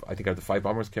 3 out of the 5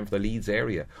 bombers came from the Leeds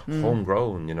area,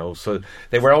 homegrown, so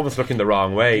they were almost looking the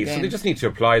wrong way. Again. So they just need to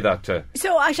apply that to...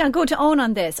 So actually, I'll go to Eoin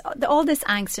on this. All this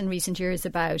angst in recent years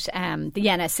about the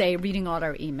NSA reading all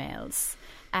our emails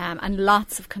and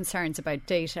lots of concerns about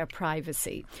data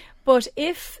privacy. But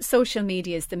if social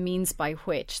media is the means by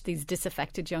which these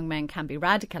disaffected young men can be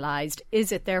radicalised,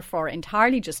 is it therefore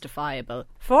entirely justifiable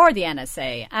for the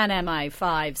NSA and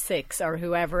MI5, 6 or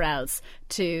whoever else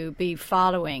to be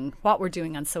following what we're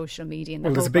doing on social media?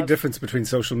 Well, there's a big difference between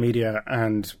social media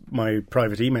and my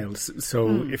private emails.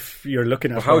 So if you're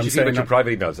looking at... Well, how do you feel about your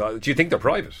private emails? Do you think they're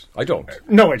private? I don't.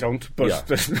 No, I don't. But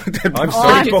I'm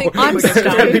sorry.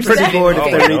 I'd be pretty bored if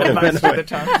they read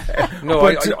them.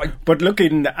 No, but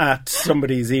looking at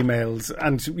somebody's emails,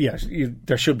 and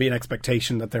there should be an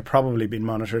expectation that they're probably being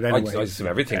monitored anyway. I assume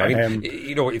everything. I mean,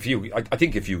 I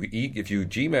think if you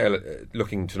Gmail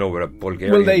looking to know where a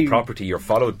Bulgarian property, you're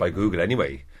followed by Google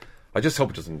anyway. I just hope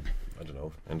it doesn't,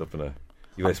 end up in a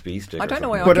USB stick. I don't know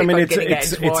why. But I mean,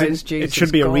 it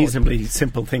should be a reasonably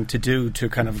simple thing to do, to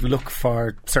kind of look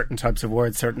for certain types of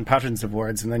words, certain patterns of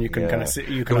words, and then you can kind of see,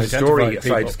 you can identify story,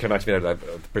 people. I just came out to me out of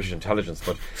the British intelligence,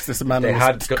 but this a man in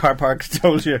a car park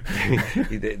told you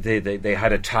they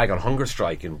had a tag on hunger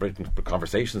strike in Britain,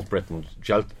 Conversations Britain,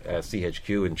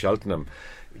 CHQ in Cheltenham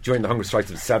during the hunger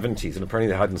strikes of the 70s, and apparently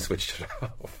they hadn't switched it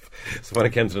off. So when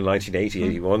it came to the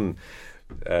 1980-81,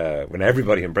 when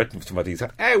everybody in Britain was talking about these,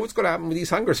 hey, what's going to happen with these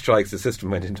hunger strikes? The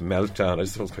system went into meltdown. I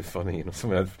just thought it was quite funny, because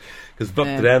up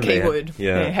to them, keyword,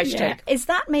 hashtag. Yeah. Is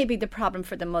that maybe the problem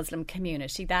for the Muslim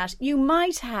community, that you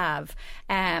might have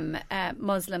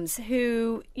Muslims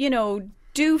who,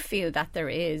 do feel that there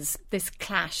is this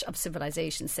clash of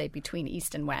civilizations, say, between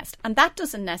East and West. And that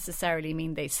doesn't necessarily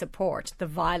mean they support the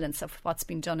violence of what's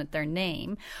been done in their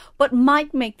name, but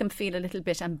might make them feel a little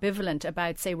bit ambivalent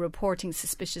about, say, reporting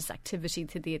suspicious activity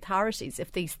to the authorities.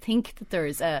 If they think that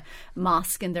there's a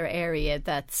mosque in their area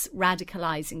that's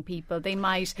radicalising people, they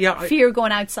might fear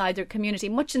going outside their community,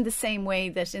 much in the same way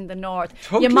that in the North,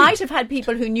 you might have had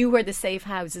people who knew where the safe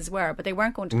houses were, but they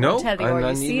weren't going to go and tell the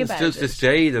RUC about it. This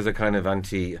day, there's a kind of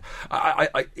it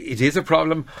is a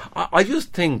problem. I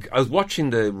just think I was watching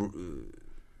the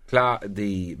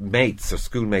mates or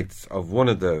schoolmates of one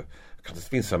of the. There's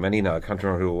been so many now. I can't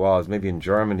remember who it was. Maybe in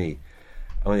Germany,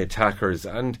 one of the attackers,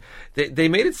 and they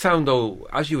made it sound, though,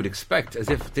 as you would expect, as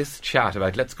if this chat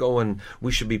about let's go and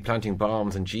we should be planting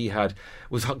bombs and jihad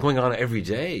was going on every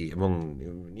day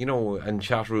among in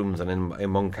chat rooms and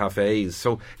among cafes.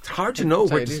 So it's hard to know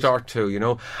where to start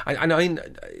to.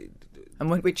 And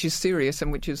which is serious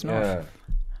and which is not. Yeah.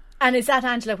 And is that,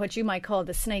 Angela, what you might call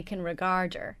the snake in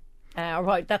regarder?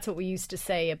 Or that's what we used to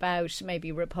say about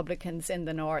maybe Republicans in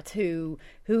the North who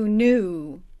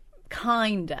knew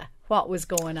kinda what was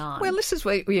going on. Well, this is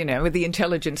where, the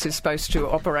intelligence is supposed to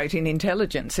operate in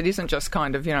intelligence. It isn't just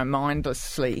kind of,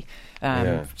 mindlessly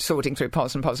sorting through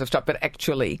positive stuff, but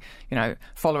actually,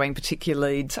 following particular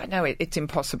leads. I know it's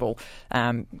impossible.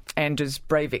 Anders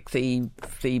Breivik,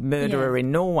 the murderer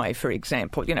in Norway, for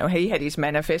example, he had his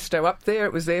manifesto up there.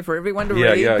 It was there for everyone to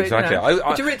read. Yeah, exactly.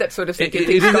 Did you read that sort of thing?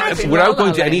 Without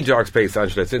going to any dark space,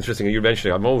 Angela, it's interesting. You're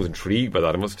mentioning, I'm always intrigued by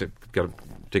that. I must have got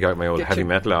dig out my old heavy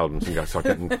metal albums and start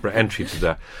getting entry to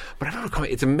that. But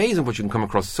it's amazing what you can come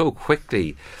across so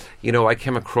quickly. I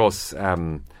came across,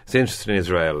 it's interesting in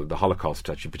Israel, the Holocaust,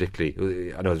 actually,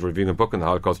 particularly. I was reviewing a book on the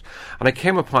Holocaust, and I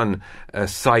came upon a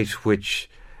site which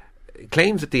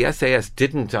claims that the SAS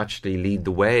didn't actually lead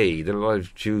the way, that a lot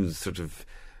of Jews sort of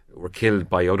were killed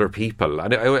by other people,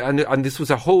 and this was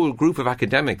a whole group of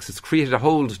academics. It's created a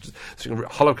whole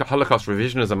Holocaust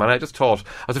revisionism, and I just thought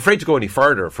I was afraid to go any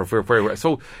further for where.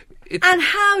 So, and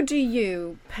how do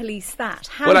you police that?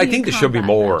 I think there should be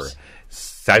more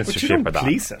censorship. But you don't of that.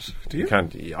 police it, do you? You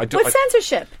can't. What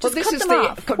censorship? Just this cut is them the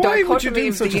off. Why would you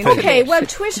do such a thing? Okay, well,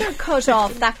 Twitter cut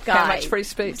off that guy. How much free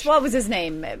speech? What was his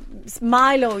name?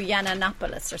 Milo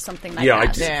Yiannopoulos or something like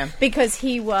that. Because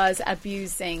he was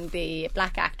abusing the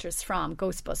black actress from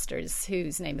Ghostbusters,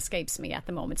 whose name escapes me at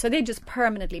the moment. So they just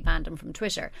permanently banned him from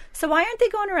Twitter. So why aren't they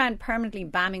going around permanently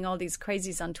bamming all these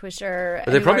crazies on Twitter?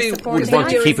 They probably would want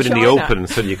to keep it in the open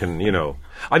so you can,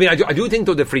 I mean, I do think,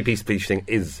 though, the free speech thing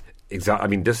is I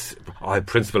mean, this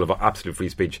principle of absolute free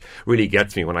speech really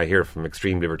gets me when I hear from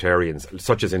extreme libertarians,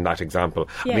 such as in that example.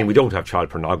 Yeah. I mean, we don't have child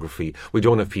pornography. We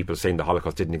don't have people saying the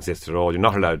Holocaust didn't exist at all. You're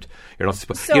not allowed. You're not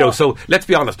supposed. So let's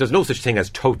be honest. There's no such thing as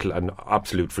total and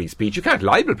absolute free speech. You can't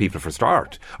libel people for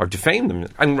start or defame them,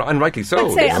 and rightly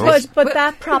so. But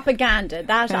that propaganda,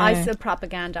 that ISIL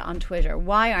propaganda on Twitter,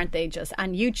 why aren't they just,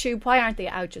 and YouTube, why aren't they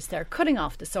out just there cutting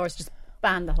off the source, just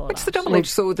ban the whole lot? It's the double-edged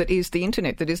sword that is the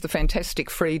internet, that is the fantastic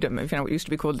freedom of what used to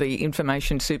be called the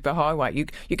information superhighway.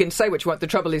 You can say what you want. The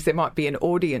trouble is there might be an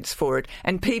audience for it,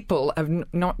 and people have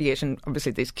not yet, and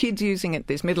obviously there's kids using it,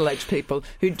 there's middle-aged people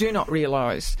who do not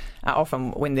realise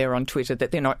often when they're on Twitter that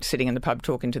they're not sitting in the pub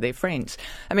talking to their friends.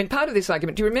 I mean, part of this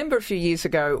argument, do you remember a few years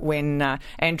ago when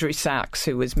Andrew Sarkis,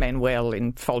 who was Manuel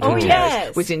in Faulty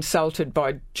Towers, was insulted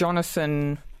by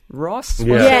Jonathan Ross?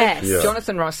 Yes.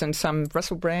 Jonathan Ross and some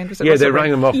Russell Brand. Was it They Russell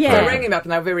rang him up. Yeah. They rang him up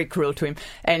and they were very cruel to him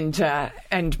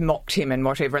and mocked him and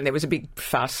whatever. And there was a big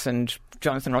fuss, and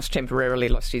Jonathan Ross temporarily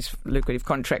lost his lucrative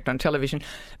contract on television.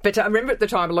 But I remember at the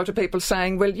time a lot of people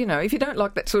saying, well, if you don't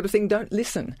like that sort of thing, don't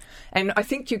listen. And I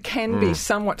think you can be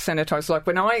somewhat sanitised. Like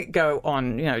when I go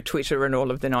on, Twitter and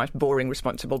all of the nice, boring,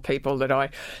 responsible people that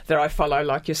I follow,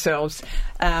 like yourselves,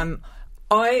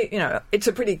 it's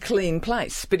a pretty clean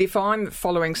place. But if I'm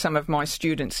following some of my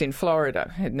students in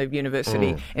Florida, in the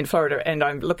university in Florida, and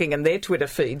I'm looking in their Twitter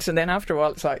feeds, and then after a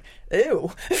while it's like,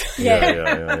 ew.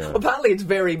 Yeah. Well, partly it's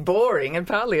very boring, and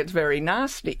partly it's very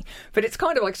nasty. But it's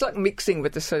kind of like, it's like mixing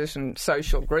with a certain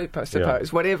social group, I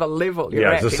suppose, whatever level you're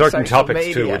at. There's certain topics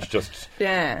media. too which just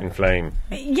inflame.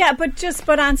 Yeah, but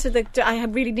answer I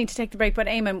really need to take the break. But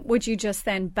Eamon, would you just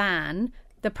then ban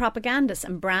the propagandists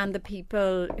and brand the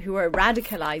people who are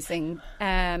radicalising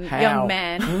young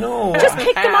men? No. Just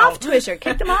kick them off Twitter,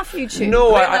 kick them off YouTube.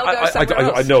 No,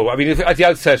 I know. I mean, at the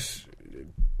outset,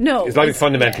 No. Islamic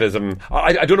fundamentalism. Yeah.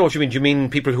 I don't know what you mean. Do you mean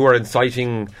people who are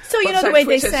inciting... So, you know the way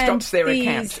they send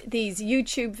these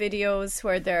YouTube videos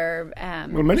where they're...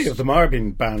 well, many of them are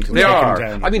being banned. They are.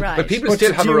 Down. I mean, but people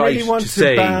still have a right to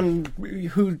say... ban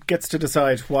who gets to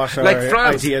decide what like our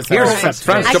France, ideas France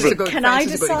can I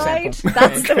decide?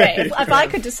 That's the way. If I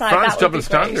could decide, France that would double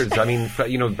standards. I mean,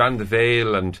 ban the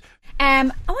veil and... I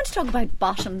want to talk about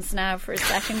bottoms now for a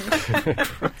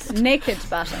second. Naked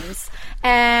bottoms.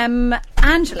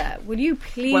 Angela, will you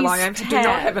please Well, I do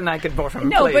not have a naked bottom,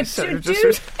 no, please. But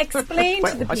do explain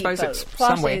to the people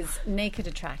what is Naked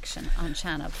Attraction on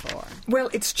Channel 4. Well,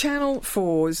 it's Channel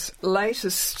 4's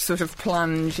latest sort of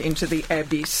plunge into the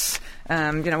abyss.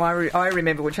 I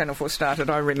remember when Channel 4 started.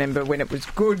 I remember when it was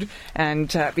good, and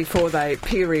before they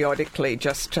periodically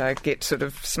just get sort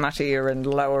of smuttier and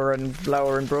lower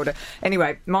and broader.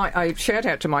 Anyway, I shout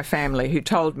out to my family who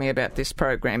told me about this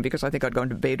program because I think I'd gone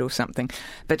to bed or something.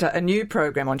 But a new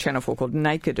program on Channel 4 called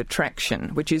Naked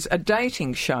Attraction, which is a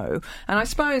dating show, and I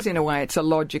suppose in a way it's a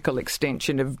logical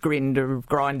extension of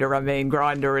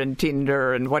Grindr and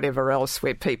Tinder and whatever else,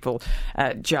 where people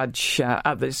judge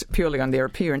others purely on their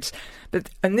appearance. But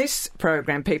in this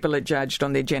program, people are judged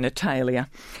on their genitalia.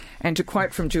 And to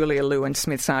quote from Julia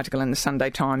Lewin-Smith's article in the Sunday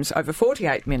Times, over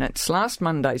 48 minutes, last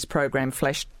Monday's program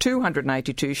flashed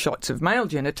 282 shots of male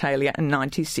genitalia and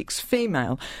 96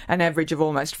 female, an average of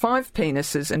almost 5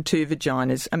 penises and 2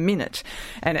 vaginas a minute.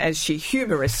 And as she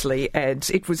humorously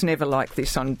adds, it was never like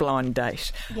this on Blind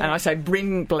Date. Yeah. And I say,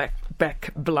 bring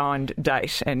back Blind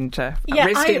Date. And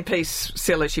rest in peace,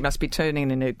 Scylla, she must be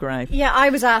turning in her grave. Yeah, I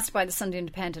was asked by the Sunday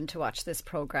Independent to watch this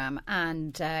programme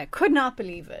and could not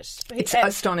believe it. It's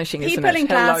astonishing. People in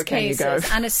glass cases,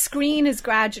 and a screen is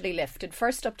gradually lifted,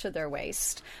 first up to their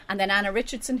waist, and then Anna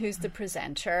Richardson, who's the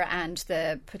presenter, and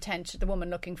the woman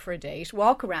looking for a date,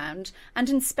 walk around and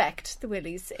inspect the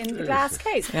willies in the glass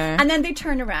case. Yeah. And then they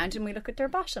turn around and we look at their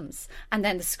bottoms. And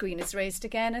then the screen is raised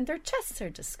again and their chests are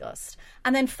discussed.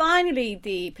 And then finally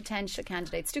the potential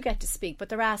candidates do get to speak, but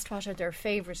they're asked what are their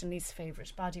favourite and least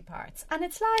favourite body parts. And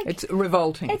it's like... It's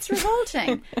revolting. It's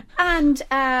revolting. And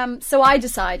so I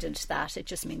decided that it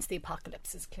just means the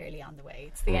apocalypse is clearly on the way.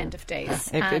 It's the end of days.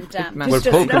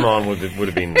 Pokemon would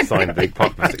have been a sign that the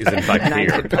apocalypse is in fact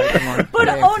here. But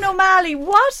Eoin O'Malley,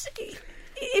 what?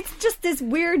 It's just this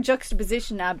weird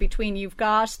juxtaposition now between you've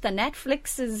got the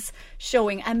Netflixes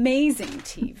showing amazing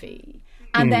TV.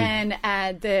 And then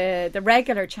the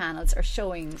regular channels are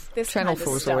showing this Channel kind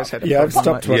of 4's stuff. always had I've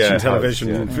stopped watching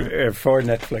television for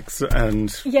Netflix,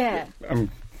 and I'm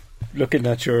looking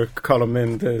at your column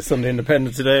in the Sunday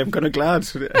Independent today. I'm kind of glad.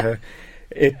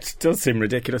 It does seem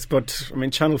ridiculous, but I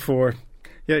mean, Channel 4,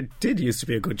 it did used to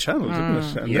be a good channel, didn't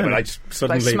it? And but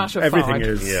suddenly everything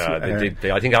is. Yeah, they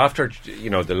did. I think after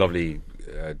the lovely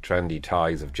trendy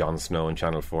ties of Jon Snow and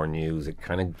Channel 4 News, it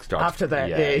kind of starts... After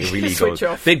that, it really goes...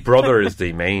 Off. Big Brother is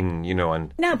the main,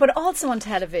 and... No, but also on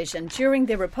television, during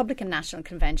the Republican National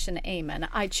Convention, Eamon,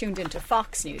 I tuned into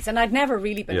Fox News, and I'd never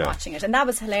really been watching it, and that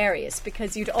was hilarious,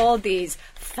 because you'd all these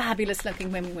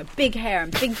fabulous-looking women with big hair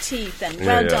and big teeth and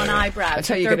well-done eyebrows. That's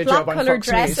how you their get a job on block-coloured Fox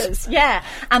dresses. News. Yeah,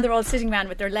 and they're all sitting around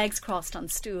with their legs crossed on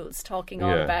stools, talking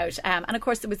all about... and, of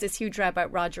course, there was this huge row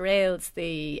about Roger Ailes,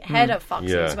 the head of Fox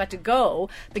News, who had to go,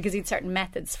 because he'd certain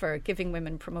methods for giving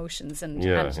women promotions and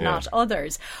not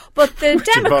others. But the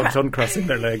Democrats uncrossing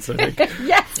their legs, I think.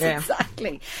 Yes,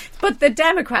 exactly. But the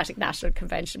Democratic National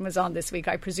Convention was on this week.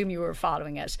 I presume you were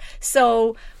following it.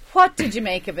 So, what did you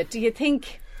make of it? Did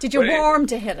you warm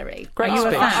to Hillary? Great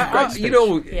speech.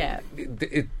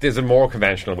 There's a more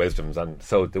conventional wisdoms, and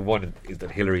so the one is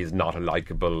that Hillary is not a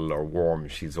likeable or warm.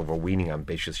 She's overweening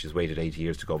ambitious. She's waited 8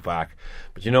 years to go back.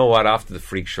 But you know what? After the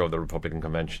freak show of the Republican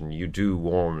convention, you do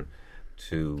warm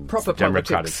to proper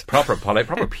Democratic, proper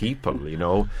people.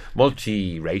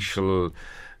 Multiracial,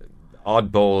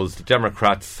 oddballs, the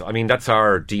Democrats. I mean, that's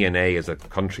our DNA as a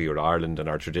country, or Ireland, and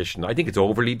our tradition. I think it's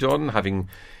overly done. Having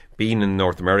been in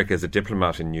North America as a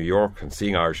diplomat in New York and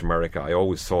seeing Irish America, I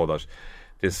always saw that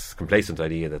this complacent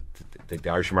idea that the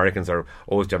Irish Americans are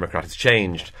always Democrat has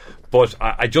changed. But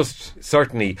I just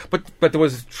certainly... But there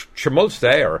was tumult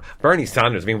there. Bernie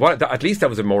Sanders, I mean, at least that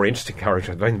was a more interesting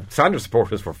character. I mean, Sanders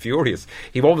supporters were furious.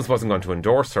 He almost wasn't going to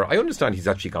endorse her. I understand he's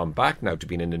actually gone back now to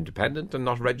being an independent and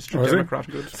not a registered Democrat.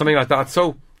 Something like that.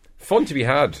 So, fun to be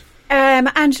had.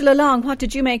 Angela Long, what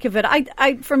did you make of it?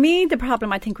 For me, the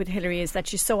problem I think with Hillary is that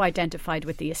she's so identified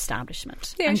with the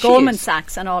establishment and Goldman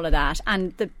Sachs and all of that,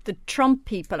 and the Trump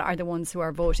people are the ones who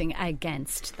are voting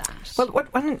against that. Well, what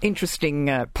an interesting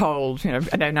poll. I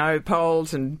don't know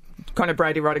polls and Conor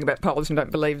Brady writing about polls and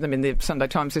don't believe them in the Sunday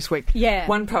Times this week. Yeah.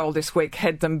 One poll this week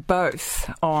had them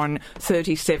both on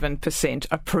 37%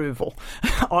 approval,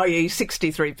 i.e.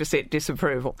 63%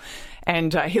 disapproval.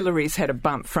 And Hillary's had a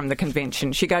bump from the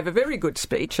convention. She gave a very good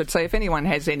speech. I'd say if anyone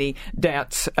has any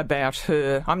doubts about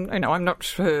her, I'm not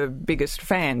her biggest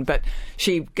fan, but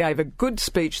she gave a good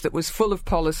speech that was full of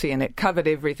policy, and it covered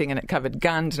everything, and it covered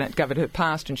guns, and it covered her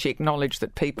past, and she acknowledged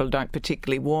that people don't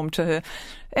particularly warm to her.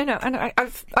 And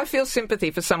I feel sympathy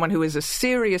for someone who is a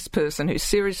serious person, who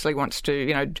seriously wants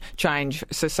to, change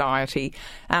society,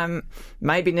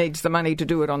 maybe needs the money to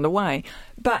do it on the way,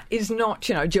 but is not,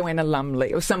 Joanna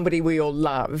Lumley or somebody we all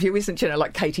love, who isn't,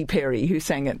 like Katy Perry, who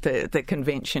sang at the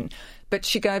convention. But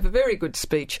she gave a very good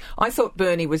speech. I thought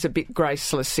Bernie was a bit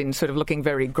graceless in sort of looking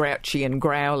very grouchy and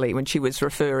growly when she was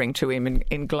referring to him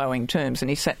in glowing terms, and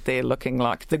he sat there looking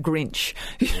like the Grinch,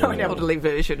 an elderly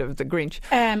version of the Grinch.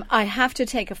 I have to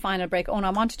take a final break. I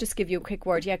want to just give you a quick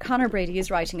word. Yeah, Conor Brady is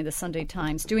writing in the Sunday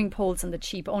Times, doing polls on the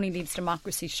cheap only leaves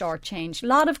democracy shortchanged. A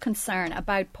lot of concern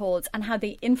about polls and how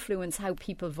they influence how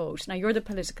people vote. Now, you're the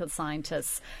political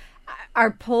scientist.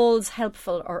 Are polls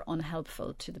helpful or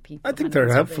unhelpful to the people? I think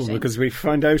they're helpful because we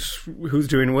find out who's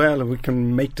doing well and we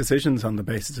can make decisions on the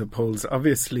basis of polls.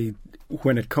 Obviously,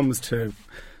 when it comes to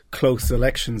close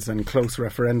elections and close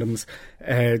referendums,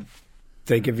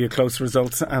 they give you close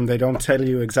results and they don't tell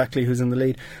you exactly who's in the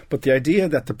lead. But the idea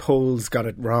that the polls got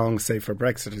it wrong, say for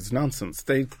Brexit, is nonsense.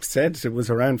 They said it was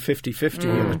around 50-50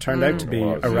 and it turned out to be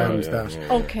around that.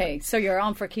 Okay, so you're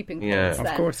on for keeping polls then.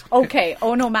 Of course. Okay,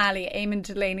 Eoin O'Malley, Eamon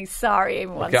Delaney, sorry.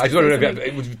 Eamon wants I just want to know,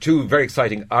 it was two very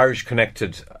exciting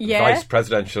Irish-connected vice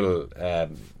presidential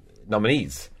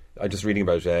nominees. I'm just reading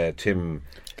about Tim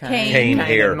Kaine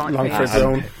here.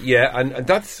 Longford. And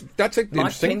that's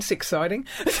interesting. Pence exciting.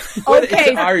 Well, it's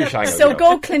an Irish angle. So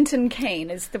go Clinton Kaine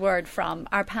is the word from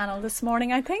our panel this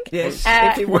morning, I think. Yes.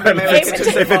 If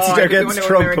it's against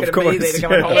Trump, of course.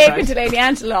 Eamon Delaney,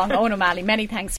 Angela Long, Eoin O'Malley, many thanks.